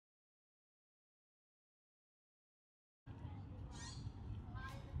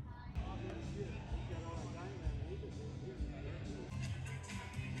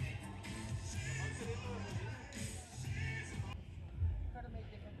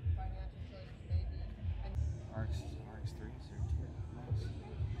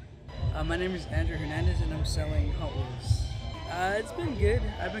My name is Andrew Hernandez, and I'm selling Hot Wheels. It's been good.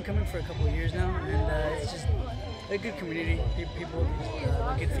 I've been coming for a couple of years now, and it's just a good community. People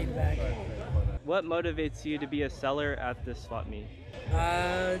good feedback. What motivates you to be a seller at this swap meet?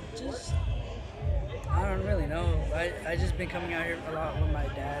 Just I don't really know. I just been coming out here a lot with my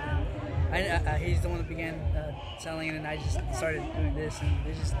dad, and he's the one that began selling it, and I just started doing this, and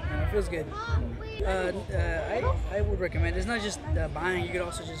it just feels good. I would recommend. It's not just buying. You could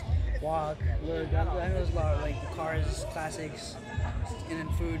also just walk, look. I know there's a lot of like cars, classics, and then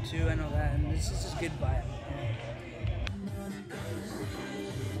food too. I know that, and it's just a good buy.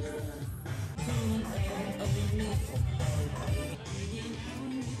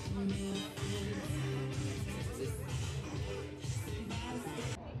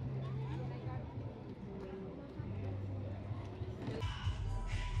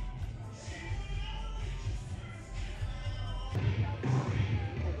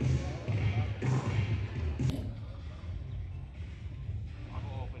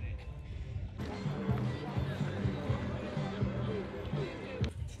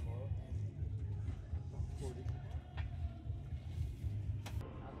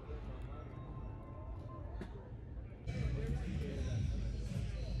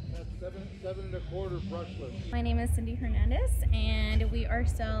 Seven and a quarter brushless. My name is Cindy Hernandez, and we are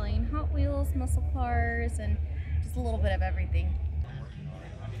selling Hot Wheels, muscle cars, and just a little bit of everything.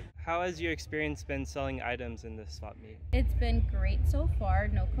 How has your experience been selling items in this swap meet? It's been great so far,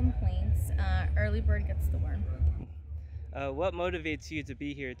 no complaints. Early bird gets the worm. What motivates you to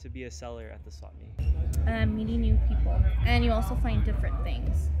be here to be a seller at the swap meet? Meeting new people, and you also find different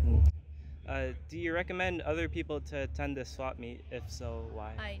things. Do you recommend other people to attend this swap meet? If so,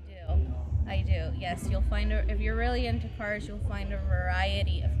 why? I do. Yes, you'll find if you're really into cars, you'll find a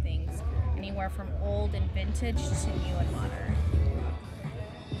variety of things, anywhere from old and vintage to new and modern.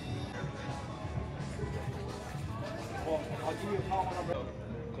 Well, I'll give you a call number.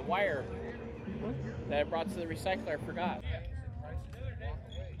 The wire that I brought to the recycler, I forgot.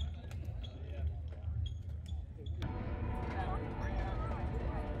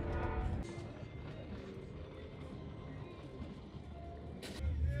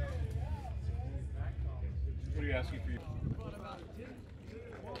 What are you asking for?